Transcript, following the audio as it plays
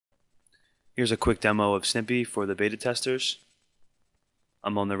Here's a quick demo of Snipi for the beta testers.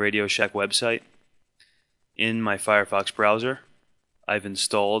 I'm on the Radio Shack website. In my Firefox browser, I've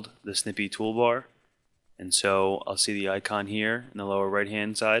installed the Snipi Toolbar, and so I'll see the icon here in the lower right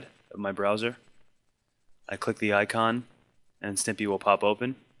hand side of my browser. I click the icon and Snipi will pop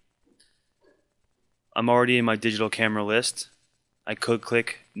open. I'm already in my digital camera list. I could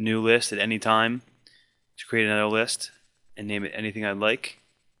click New List at any time to create another list and name it anything I'd like,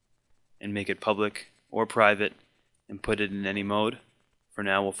 and make it public or private and put it in any mode. For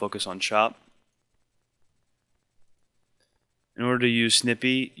now, we'll focus on shop. In order to use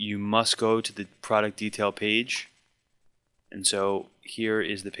Snipi, you must go to the product detail page. And so here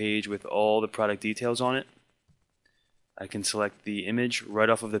is the page with all the product details on it. I can select the image right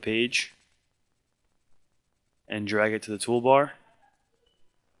off of the page and drag it to the toolbar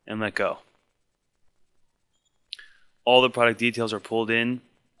and let go. All the product details are pulled in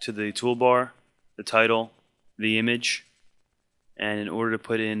to the toolbar, the title, the image, and in order to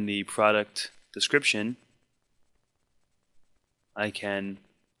put in the product description, I can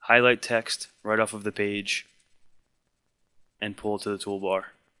highlight text right off of the page and pull to the toolbar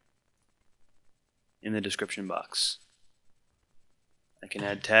in the description box. I can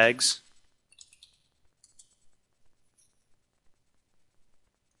add tags,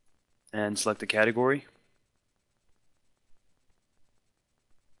 and select the category.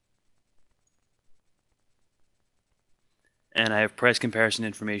 And I have price comparison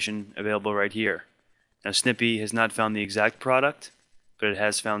information available right here. Now, Snipi has not found the exact product, but it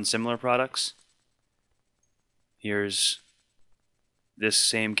has found similar products. Here's this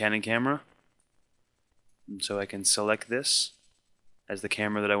same Canon camera, and so I can select this as the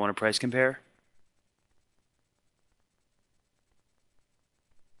camera that I want to price compare.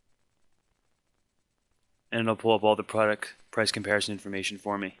 And it'll pull up all the product price comparison information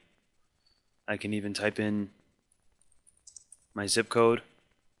for me. I can even type in my zip code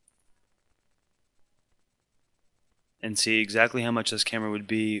and see exactly how much this camera would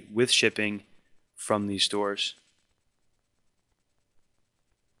be with shipping from these stores.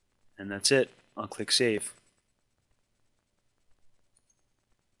 And that's it. I'll click Save.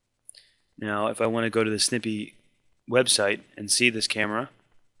 Now, if I want to go to the Snipi website and see this camera,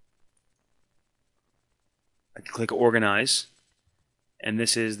 I can click Organize, and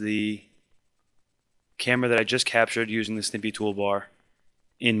this is the camera that I just captured using the Snipi toolbar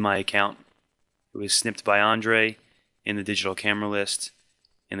in my account. It was snipped by Andre in the digital camera list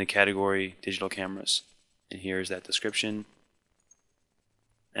in the category digital cameras. And here's that description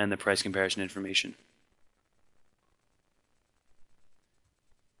and the price comparison information.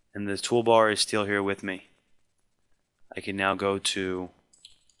 And the toolbar is still here with me. I can now go to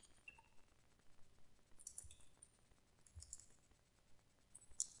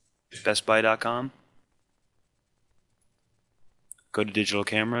bestbuy.com, go to digital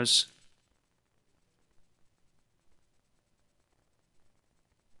cameras,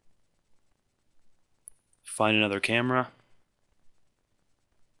 find another camera,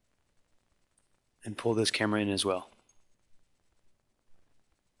 and pull this camera in as well.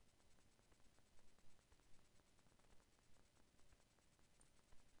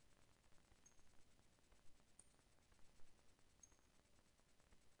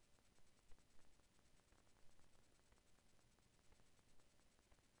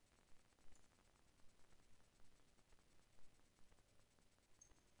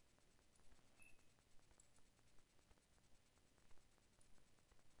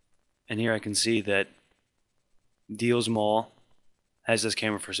 And here I can see that Deals Mall has this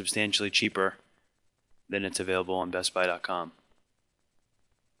camera for substantially cheaper than it's available on bestbuy.com.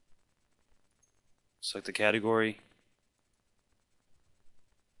 Select the category,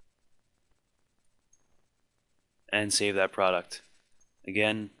 and save that product.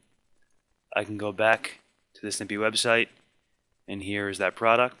 Again, I can go back to the Snipi website, and here is that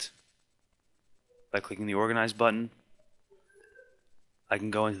product by clicking the Organize button. I can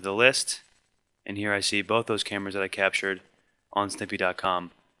go into the list, and here I see both those cameras that I captured on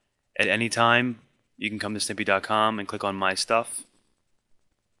Snipi.com. At any time, you can come to Snipi.com and click on My Stuff.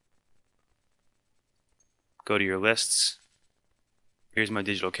 Go to your lists. Here's my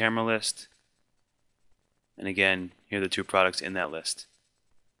digital camera list. And again, here are the two products in that list.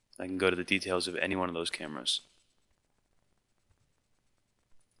 I can go to the details of any one of those cameras.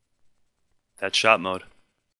 That's shop mode.